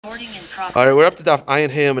All right, we're up to Daf Ayin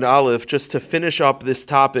Hayam and Aleph. Just to finish up this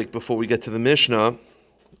topic before we get to the Mishnah,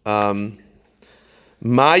 Mai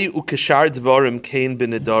ukeshar dvarim kain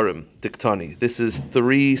b'nedarim diktani. This is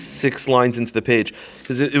 6 lines into the page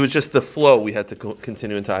because it was just the flow we had to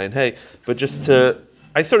continue into Ayin Hay. But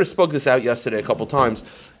I sort of spoke this out yesterday a couple times.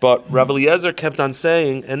 But Rabbi Eliezer kept on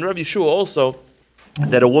saying, and Rabbi Yeshua also,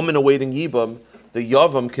 that a woman awaiting Yibam, the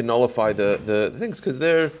Yavam can nullify the things because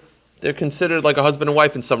they're considered like a husband and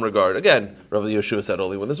wife in some regard. Again, Rabbi Yeshua said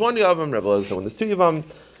only when there's one Yavam, Rabbi Eliezer said when there's two Yavam,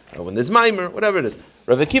 when there's Maimer, whatever it is.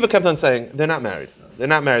 Rabbi Akiva kept on saying, they're not married. They're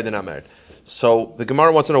not married. So the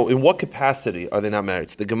Gemara wants to know, in what capacity are they not married?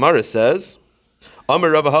 So the Gemara says, Amar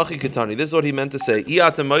Rabbi Hachi Ketani, this is what he meant to say,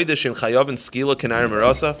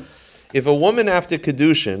 if a woman after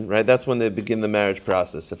Kedushin, right, that's when they begin the marriage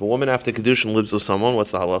process. If a woman after Kedushin lives with someone,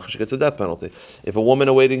 what's the halacha? She gets a death penalty. If a woman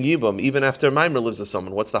awaiting Yibam, even after Maimer lives with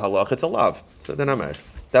someone, what's the halacha? It's a lav. So they're not married.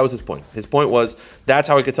 That was his point. His point was, that's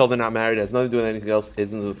how I could tell they're not married. It has nothing to do with anything else. It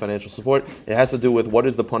isn't with financial support. It has to do with what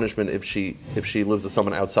is the punishment if she lives with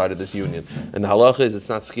someone outside of this union. And the halacha is it's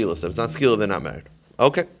not skila. So if it's not skila, they're not married.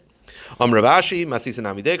 Okay. Ravashi, Masisa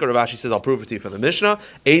Namideka. Ravashi says, I'll prove it to you from the Mishnah.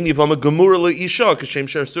 His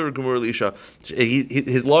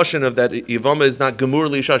lashon of that Yivama is not Gemur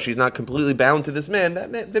L'Isha, she's not completely bound to this man.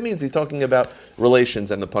 That means he's talking about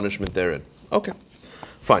relations and the punishment therein. Okay,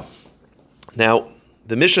 fine. Now,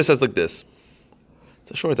 the Mishnah says like this.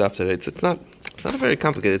 It's a short daf today. It's not very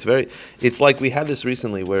complicated. It's like we had this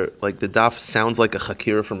recently where like the daf sounds like a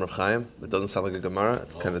chakira from Rav Chaim. It doesn't sound like a Gemara.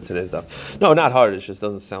 It's kind of today's daf. No, not hard. It just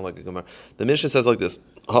doesn't sound like a Gemara. The Mishnah says like this: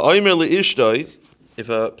 Ha'omer li'ishtoi, if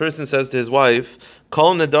a person says to his wife,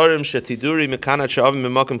 Kol nadarim shetiduri mekanat sha'avim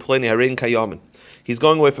memakim pleni harein kayamin. He's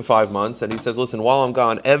going away for 5 months, and he says, listen, while I'm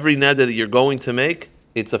gone, every neder that you're going to make,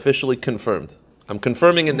 it's officially confirmed. I'm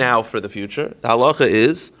confirming it now for the future. The halacha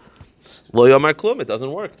is Lo yomar klum, it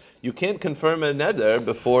doesn't work. You can't confirm a neder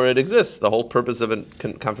before it exists. The whole purpose of a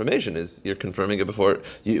confirmation is you're confirming it before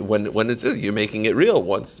when it's you're making it real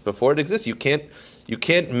once before it exists. You can't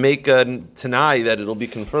make a tanai that it'll be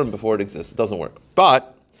confirmed before it exists. It doesn't work.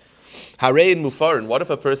 But harein mufarin, what if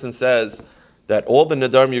a person says that all the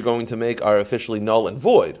nedarim you're going to make are officially null and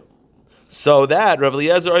void? So that Rav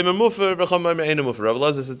Eliezer says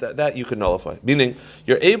that you can nullify. Meaning,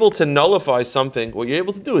 you're able to nullify something. What you're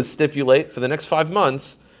able to do is stipulate for the next 5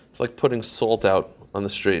 months. It's like putting salt out on the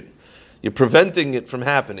street. You're preventing it from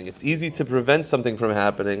happening. It's easy to prevent something from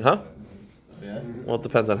happening, huh? Yeah. Well, it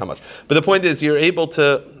depends on how much. But the point is, you're able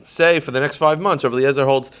to say for the next 5 months, Rav Eliezer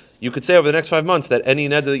holds, you could say over the next 5 months that any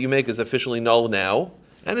neder that you make is officially null now,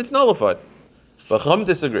 and it's nullified. But Chum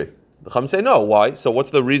disagree. The Chum say no. Why? So what's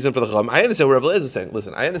the reason for the Chum? I understand what Rabbi Eliezer is saying.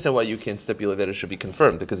 Listen, I understand why you can't stipulate that it should be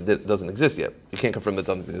confirmed because it doesn't exist yet. You can't confirm that it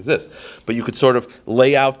doesn't exist. But you could sort of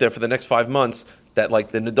lay out there for the next 5 months that like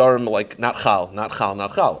the Nedarim, like not chal.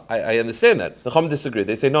 I understand that. The Chum disagree.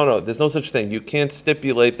 They say no, there's no such thing. You can't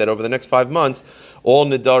stipulate that over the next 5 months all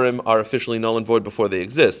Nedarim are officially null and void before they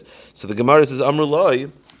exist. So the Gemara says, Amr Loi,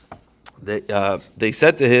 they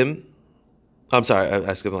said to him, I'm sorry,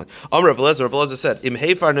 I skipped the line. Rav Eliezer said, Im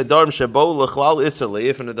heifar nedarim shebo l'chlal iser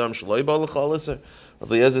le'if nedarim shelo yebo l'chlal iser. Rav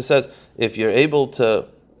Eliezer says, if you're able to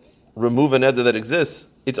remove a neder that exists,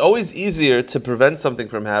 it's always easier to prevent something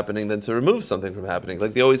from happening than to remove something from happening.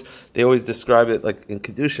 Like they always describe it like in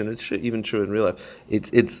Kedushin. It's even true in real life.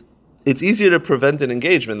 It's easier to prevent an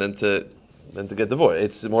engagement than to get divorced.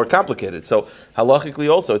 It's more complicated. So halachically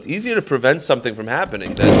also, it's easier to prevent something from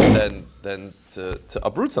happening than to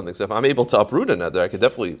uproot something. So if I'm able to uproot a neder, I could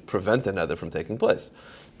definitely prevent a neder from taking place.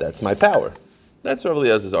 That's my power. That's Rav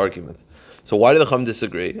Eliezer's argument. So why do the Chum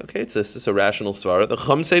disagree? Okay, it's just a rational svara. The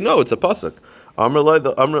Chum say no, it's a pasuk. Well, they're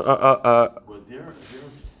upset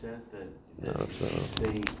that you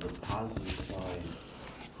say the positive sign.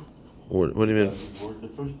 What do you mean? The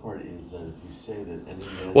first part is that if you say that any.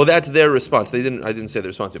 Well, that's their response. I didn't say the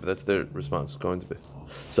response yet, but that's their response. Going to be.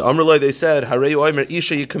 So Amr Loi, they said, Harei Oimer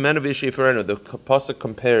Isha Yikamena V'Isha Yiferenu. The pasuk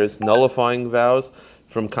compares nullifying vows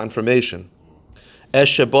from confirmation. You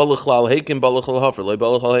could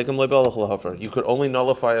only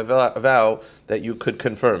nullify a vow that you could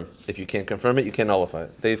confirm. If you can't confirm it, you can't nullify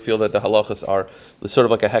it. They feel that the halachas are sort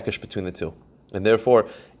of like a hekesh between the two. And therefore,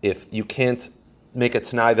 if you can't make a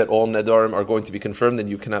tanai that all nedarim are going to be confirmed, then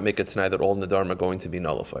you cannot make a tanai that all nedarim are going to be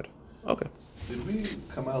nullified. Okay. Did we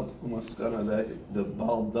come out umaskana that the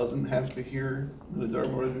Baal doesn't have to hear the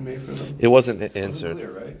nedarim already made for them? It wasn't answered.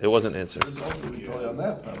 Clear, right? It wasn't answered. This also we tell you on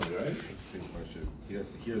that probably, right? You have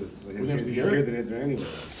to hear the neder anyway.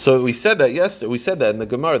 So we said that yesterday. We said that in the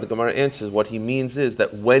Gemara. The Gemara answers what he means is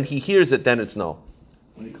that when he hears it, then it's null.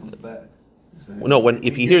 When he comes back. No, when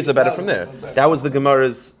if he hears about it from there, that was the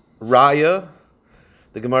Gemara's raya.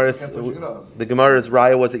 The Gemara's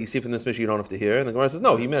raya was that you see from this mission you don't have to hear, and the Gemara says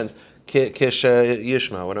no. He meant kish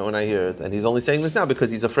yishma when I hear it, and he's only saying this now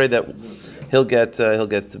because he's afraid that he'll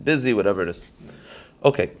get busy, whatever it is.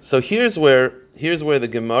 Okay, so here's where the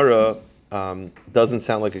Gemara doesn't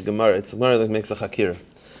sound like a Gemara. It's a Gemara that makes a chakira.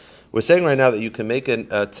 We're saying right now that you can make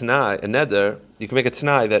a tanai, a neder. You can make a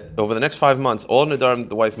tanai that over the next 5 months, all nedarim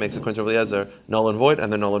the wife makes according to Rav Eliezer, null and void,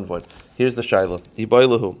 and they're null and void. Here's the shaila.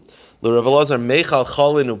 Iboilahu. L'Rav Eliezer meichal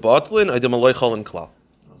chalin ubatlin adim aloy chalin klal.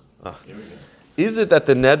 Is it that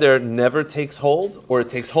the neder never takes hold, or it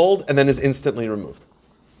takes hold and then is instantly removed?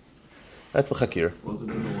 That's the chakir.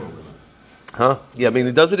 Huh? Yeah, I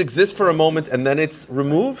mean, does it exist for a moment and then it's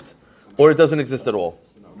removed, or it doesn't exist at all?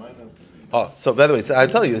 Oh, so by the way, I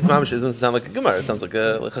tell you, this mamash doesn't sound like a gemara. It sounds like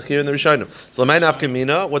a chakir in the Rishonim. So, my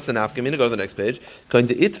nafkamina. What's the nafkamina? Go to the next page. Going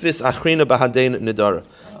to itvis achrina bahadein nidara.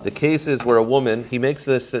 The case is where a woman, he makes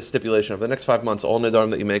this stipulation of the next 5 months, all nidarim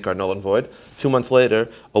that you make are null and void. 2 months later,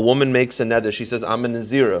 a woman makes a neder. She says, "I'm a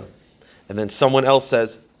nazira," and then someone else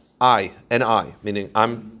says, "I," meaning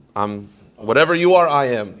I'm whatever you are, I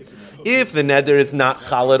am. If the neder is not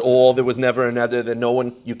chal at all, there was never a neder, then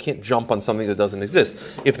you can't jump on something that doesn't exist.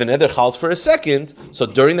 If the neder chals for a second, so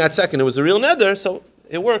during that second it was a real neder, so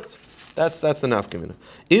it worked. That's the nafkamina.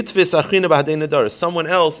 Itvis achrina b'hadei neder. Someone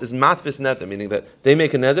else is matvis neder, meaning that they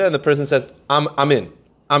make a neder and the person says, I'm in.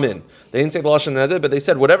 They didn't say the lashon neder, but they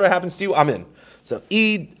said, whatever happens to you, I'm in. So,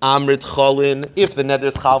 id amrit cholin, if the neder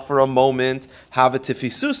is chal for a moment, have a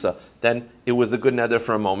tifisusa, then it was a good neder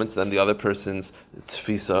for a moment, so then the other person's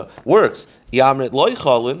tefisa works. Yamrit loy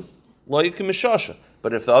cholin, loy kimishasha.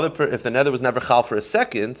 But if the neder was never chal for a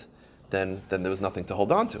second, then there was nothing to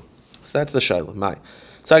hold on to. So that's the shayla. My.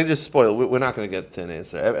 So I can just spoil. We're not going to get to an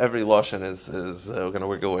answer. Every lashon is we're going to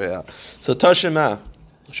work our way out. So Tashima.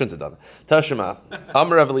 Shouldn't have done it. Tashima.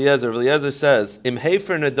 Amar Rav Eliezer. Rav Eliezer says, Im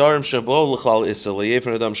hefer nedarim shabo l'chal iser,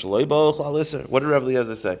 le'yefer nedarim shaloi bo l'chal iser. What did Rav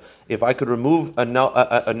Eliezer say? If I could remove a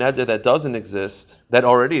neder that doesn't exist, that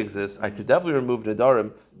already exists, I could definitely remove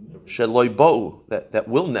nedarim shaloi bo, that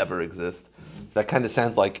will never exist. So that kind of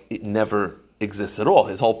sounds like it never exists at all.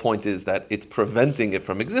 His whole point is that it's preventing it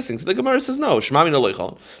from existing. So the Gemara says, no, shmami no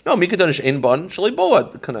loichal. No, mikadanish ein ban shaloi bo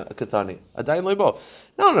katani adayin loy bo.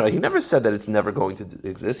 No, he never said that it's never going to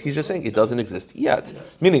exist. He's just saying it doesn't exist yet.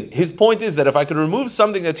 Meaning, his point is that if I could remove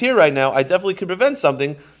something that's here right now, I definitely could prevent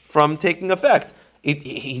something from taking effect.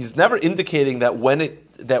 He's never indicating that when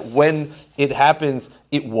it happens,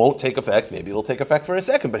 it won't take effect. Maybe it'll take effect for a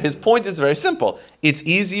second. But his point is very simple. It's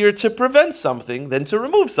easier to prevent something than to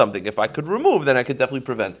remove something. If I could remove, then I could definitely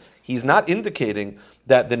prevent. He's not indicating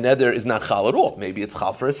that the neder is not chal at all. Maybe it's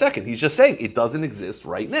chal for a second. He's just saying it doesn't exist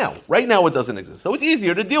right now. Right now it doesn't exist. So it's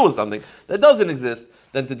easier to deal with something that doesn't exist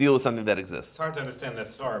than to deal with something that exists. It's hard to understand that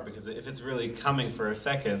svara, because if it's really coming for a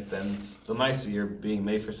second, then the ma'aseh, you're being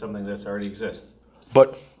made for something that's already exists.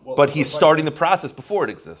 But he's starting the process before it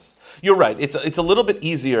exists. You're right. It's a little bit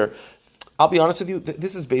easier. I'll be honest with you.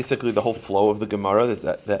 This is basically the whole flow of the Gemara.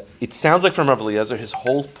 That it sounds like from Rav Eliezer, his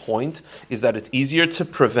whole point is that it's easier to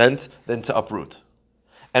prevent than to uproot,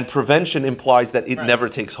 and prevention implies that it never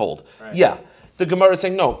takes hold. Right. Yeah, the Gemara is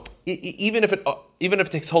saying no. Even if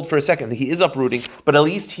it takes hold for a second, he is uprooting, but at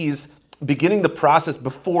least he's beginning the process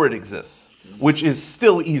before it exists, which is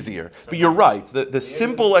still easier. But you're right. The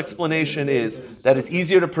simple explanation is that it's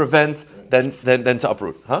easier to prevent than to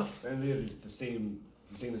uproot. Huh? And it's the same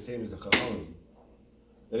as the chachamim.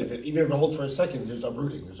 That even if it holds for a second, there's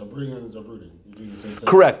uprooting. There's uprooting and there's uprooting. You're doing the same thing.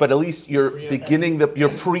 Correct, but at least you're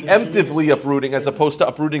preemptively uprooting as opposed to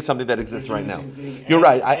uprooting something that exists right now. You're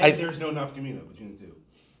right. There's no nafkamina between the two.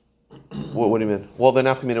 What do you mean? Well, the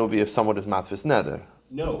nafkamina would be if someone is matvis neder.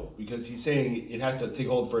 No, because he's saying it has to take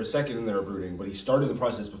hold for a second and they're uprooting, but he started the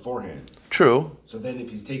process beforehand. True. So then if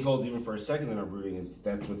he's take hold even for a second and uprooting,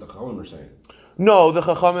 that's what the Chachamim are saying. No, the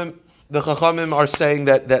Chachamim are saying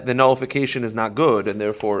that the nullification is not good, and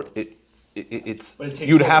therefore it's. But it takes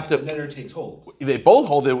you'd hold. have to. The neder takes hold. They both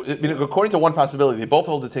hold it. I mean, according to one possibility, they both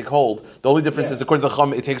hold to take hold. The only difference is, according to the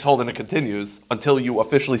Chachamim, it takes hold and it continues until you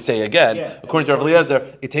officially say again. Yeah. According to Rav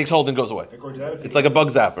Eliezer, it takes hold and goes away. According to that opinion, it's like a bug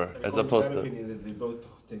zapper, as opposed to. That opinion, that they both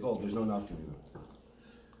take hold. There's no nafkamina.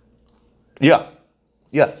 Yeah.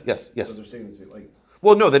 Yes. So they're saying this like.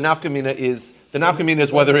 Well, no, the nafkamina is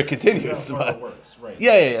whether it continues. How it works, right?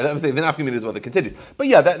 Yeah. I'm saying the nafkamina is whether it continues. But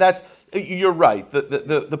yeah, that's you're right.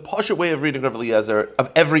 The pashut way of reading Rav Eliezer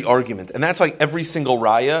of every argument, and that's like every single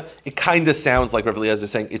raya. It kind of sounds like Rav Eliezer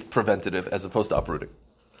saying it's preventative as opposed to uprooting,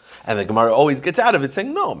 and the Gemara always gets out of it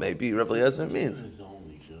saying no, maybe Rav Eliezer means Is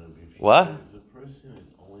only good if what? The person is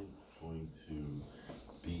only going to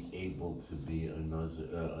able to be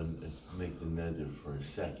make the neder for a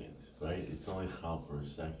second, right? It's only chal for a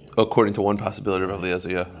second, According to one possibility of Rav Eliezer,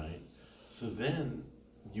 yeah. right? So then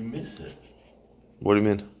you miss it. What do you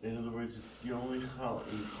mean? In other words, you're only chal.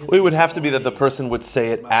 Well, it would have to be that the person would say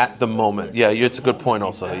it at the moment. Yeah, it's a good point.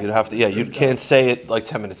 Also, you'd have to. Yeah, you can't say it like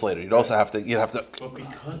 10 minutes later. You'd also have to. You'd have to. But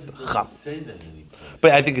because it doesn't say that any place.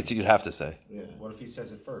 But I think you'd have to say. Yeah. What if he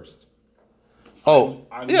says it first? Oh,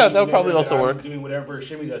 I'm yeah, doing that would probably whatever- also I'm work. Doing whatever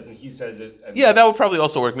Shimmy does, and he says it. And Yeah, that would probably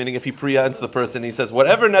also work. Meaning, if he preempts the person, he says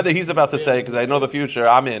whatever nether he's about to say, because I know the future,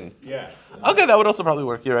 I'm in. Yeah. Okay, that would also probably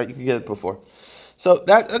work. You're right. You can get it before. So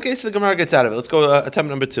that okay. So the Gemara gets out of it. Let's go attempt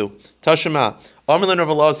number 2. Tashema Amalin Rav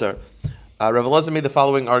Elazar. Rav Elazar made the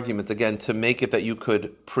following argument again to make it that you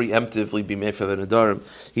could preemptively be mefer the nedarim.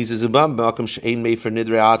 He says, "Ubam b'makom she'ein mefer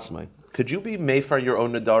nidrei atzmai." Could you be mefer your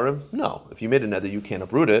own nedarim? No. If you made a neder, you can't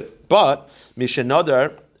uproot it. But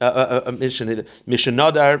mishenadar mefer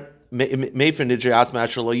nidrei atzmai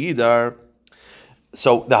asher lo yidar.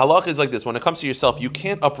 So the halach is like this: when it comes to yourself, you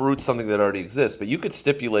can't uproot something that already exists, but you could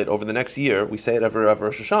stipulate over the next year. We say it every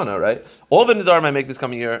Rosh Hashanah, right? All the nedarim I make this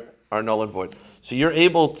coming year are null and void. So you're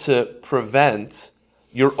able to prevent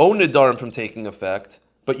your own nedarim from taking effect,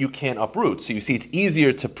 but you can't uproot. So you see, it's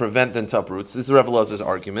easier to prevent than to uproot. So this is Rav Elazar's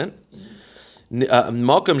argument.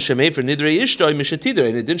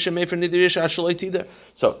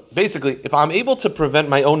 So basically, if I'm able to prevent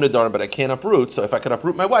my own nedarim, but I can't uproot, so if I can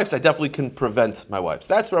uproot my wife's, I definitely can prevent my wife's.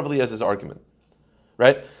 That's Rav Eliezer's argument,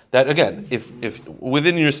 right? That again, if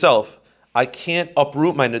within yourself, I can't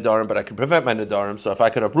uproot my nedarim, but I can prevent my nedarim. So if I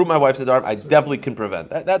could uproot my wife's nedarim, I definitely can prevent.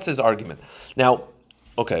 That's his argument. Now,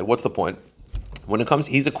 okay, what's the point? When it comes,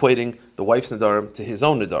 he's equating the wife's nedarim to his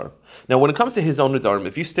own nedarim. Now, when it comes to his own nedarim,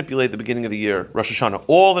 if you stipulate at the beginning of the year, Rosh Hashanah,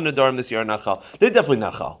 all the nedarim this year are not chal. They're definitely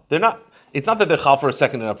not chal. They're not. It's not that they're chal for a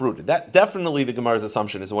second and uprooted. That definitely the Gemara's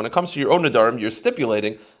assumption is that when it comes to your own nedarim, you're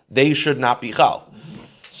stipulating they should not be chal.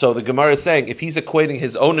 So the Gemara is saying if he's equating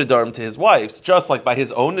his own nedarim to his wife's, just like by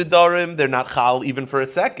his own nedarim, they're not chal even for a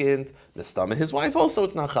second. Mistama, his wife also,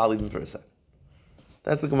 it's not chal even for a second.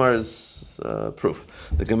 That's the Gemara's proof.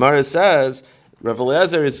 The Gemara says Rav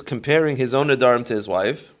Eliezer is comparing his own nedarim to his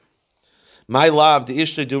wife. My lav the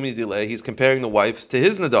ishta dumi delay. He's comparing the wife to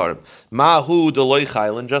his nedarim. Mahu deloy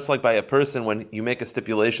chaylan. Just like by a person, when you make a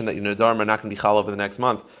stipulation that your nedarim are not going to be chal over the next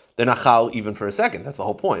month, they're not chal even for a second. That's the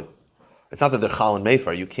whole point. It's not that they're chal and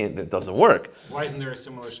mefer. You can't. It doesn't work. Why isn't there a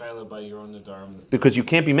similar shaila by your own nedarim? Because you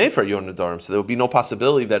can't be mefer your own nedarim. So there would be no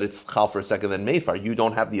possibility that it's chal for a second then mefer. You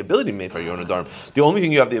don't have the ability to mefer your own nedarim. The only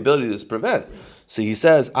thing you have the ability to is prevent. So he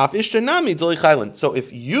says, Af ishtanami doli chaylan.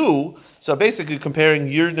 So basically comparing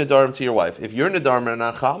your nedarim to your wife. If your nedarim are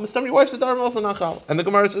not chal, your wife's nedarim are also not chal. And the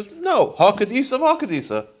Gemara says, no,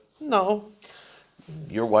 hakadisa. No.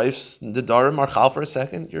 Your wife's nedarim are chal for a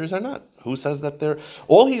second, yours are not. Who says that they're...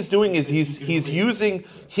 All he's doing is he's using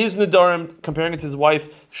his nedarim, comparing it to his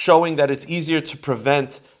wife, showing that it's easier to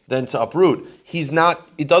prevent than to uproot.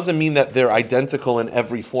 It doesn't mean that they're identical in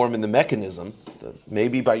every form in the mechanism.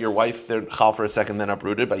 Maybe by your wife they're chal for a second then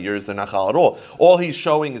uprooted, by yours they're not chal at all. All he's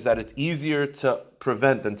showing is that it's easier to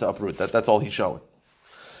prevent than to uproot. That's all he's showing.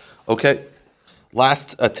 Okay,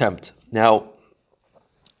 last attempt. Now,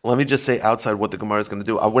 let me just say outside what the Gemara is going to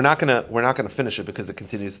do. We're not going to finish it because it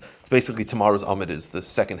continues. It's basically tomorrow's Amid is the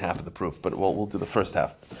second half of the proof, but we'll do the first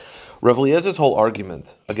half. Rav Eliezer's whole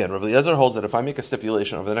argument, again, Rav Eliezer holds that if I make a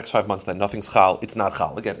stipulation over the next 5 months that nothing's chal, it's not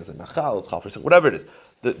chal. Again, is it not chal? It's chal for a second. Whatever it is.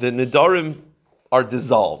 The nedarim are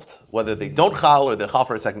dissolved. Whether they don't chal or they're chal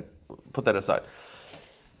for a second, put that aside.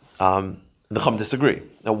 The Chum disagree.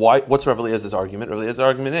 Now, what's Rav Eliezer's argument? Rav Eliezer's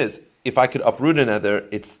argument is, if I could uproot a nether,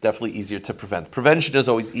 it's definitely easier to prevent. Prevention is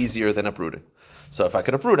always easier than uprooting. So if I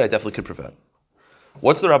could uproot, I definitely could prevent.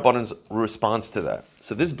 What's the Rabbanan's response to that?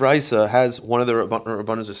 So this Brisa has one of the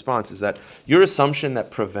Rabbanan's response is that your assumption that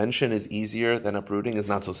prevention is easier than uprooting is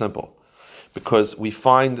not so simple. Because we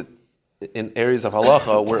find in areas of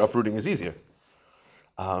halacha where uprooting is easier.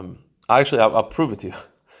 I'll prove it to you.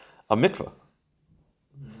 A mikveh.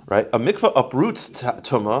 Right? A mikveh uproots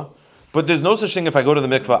tumah, but there's no such thing if I go to the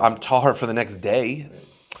mikveh, I'm tahar for the next day.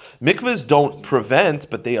 Mikvahs don't prevent,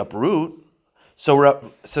 but they uproot.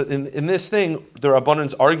 So in this thing, the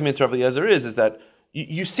Rabbanan's argument to Rav Eliezer is that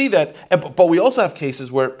you see that, but we also have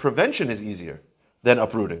cases where prevention is easier than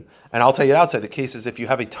uprooting. And I'll tell you outside, the case is if you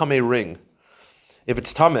have a tameh ring, if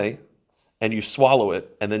it's tameh, and you swallow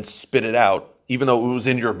it and then spit it out, even though it was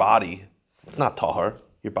in your body, it's not tahar.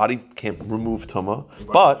 Your body can't remove tumah,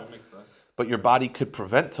 but your body could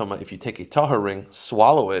prevent tumah if you take a tahar ring,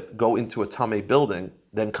 swallow it, go into a tameh building,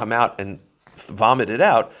 then come out and vomit it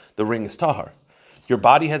out. The ring is tahar. Your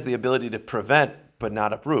body has the ability to prevent but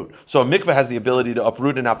not uproot. So a mikveh has the ability to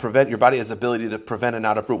uproot and not prevent. Your body has the ability to prevent and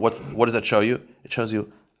not uproot. What does that show you? It shows you,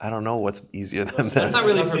 I don't know what's easier than that. That's not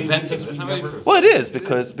really preventing. That's not really Well, it is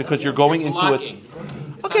because you're going into it. blocking.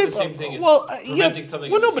 It's Okay, not the same thing as yeah. preventing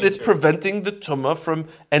something Well, in no, the but it's future. preventing the tumah from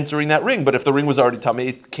entering that ring. But if the ring was already tummy,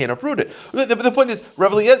 it can't uproot it. The point is, the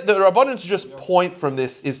Rabbanans just point from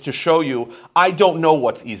this is to show you, I don't know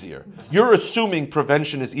what's easier. You're assuming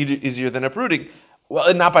prevention is easier than uprooting. Well,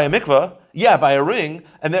 and not by a mikvah, yeah, by a ring.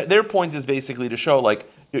 And their point is basically to show, like,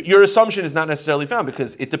 your assumption is not necessarily found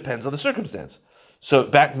because it depends on the circumstance. So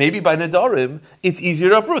maybe by nedarim, it's easier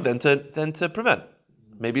to uproot than to prevent.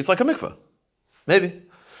 Maybe it's like a mikvah. Maybe.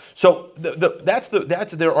 So that's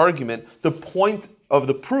their argument. The point of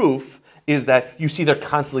the proof is that you see they're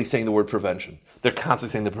constantly saying the word prevention. They're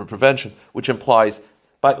constantly saying the word prevention, which implies,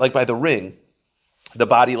 by the ring, the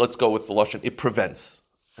body, let's go with the lashon, it prevents.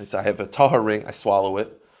 So I have a tahar ring, I swallow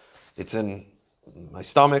it, it's in my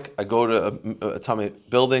stomach, I go to a tummy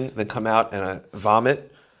building, then come out and I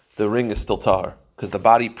vomit, the ring is still tahar, because the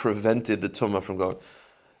body prevented the tumah from going.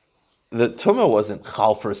 The tumah wasn't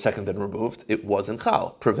chal for a second then removed. It wasn't chal.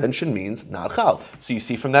 Prevention means not chal. So you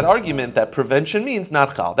see from that argument that prevention means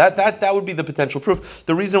not chal. That would be the potential proof.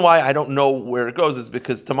 The reason why I don't know where it goes is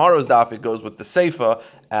because tomorrow's daf it goes with the seifa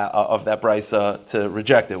of that brisa to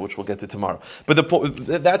reject it, which we'll get to tomorrow. But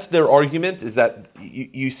that's their argument is that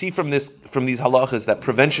you see from these halachas that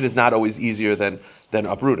prevention is not always easier than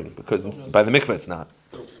uprooting because by the mikveh it's not.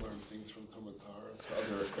 Don't learn things from Talmud Torah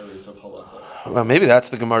to other areas of halacha. Well, maybe that's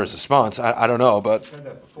the Gemara's response. I don't know, but I've had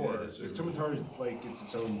that before. Because Talmud Torah is like it's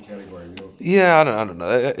its own category. We don't. yeah, I don't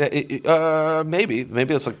know. Maybe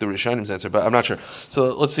it's like the Rishonim's answer, but I'm not sure.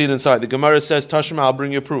 So let's see it inside. The Gemara says, "Tashma, I'll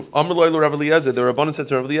bring you a proof." Amar lo Rav Eliezer. The Rabbanan said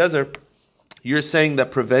to Rav Eliezer, "You're saying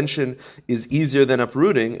that prevention is easier than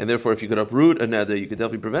uprooting, and therefore, if you could uproot a nether, you could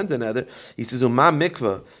definitely prevent a nether." He says, "Uma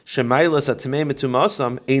mikvah shemaylas atamei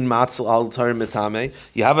metumasam ein matzel al tar metame."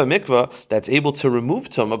 You have a mikvah that's able to remove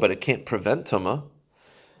tuma, but it can't prevent tuma.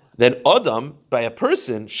 Then Adam, by a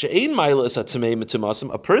person, she'ein mailas atamei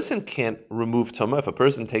metumasam, a person can't remove tuma. If a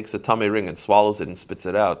person takes a tamei ring and swallows it and spits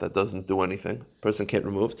it out, that doesn't do anything. A person can't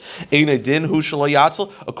remove. Ein edin hu shelo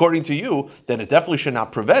yatzel. According to you, then it definitely should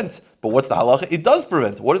not prevent. But what's the halacha? It does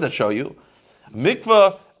prevent. What does that show you?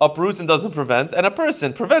 Mikvah uproots and doesn't prevent, and a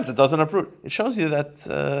person prevents it doesn't uproot. It shows you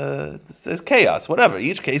that it's chaos. Whatever.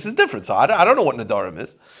 Each case is different. So I don't know what nadarim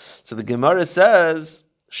is. So the Gemara says,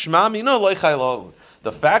 Shma mino lo chaylo.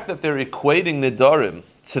 The fact that they're equating nidarim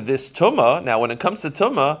to this tumah, now when it comes to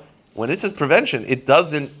tumah, when it says prevention,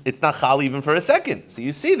 it's not chal even for a second. So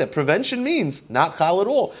you see that prevention means not chal at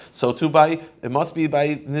all. So too it must be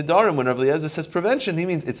by nidarim, when Rav Eliezer says prevention, he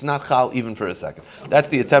means it's not chal even for a second. That's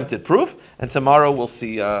the attempted proof, and tomorrow we'll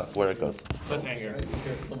see where it goes. Cliffhanger.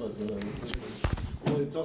 Careful of the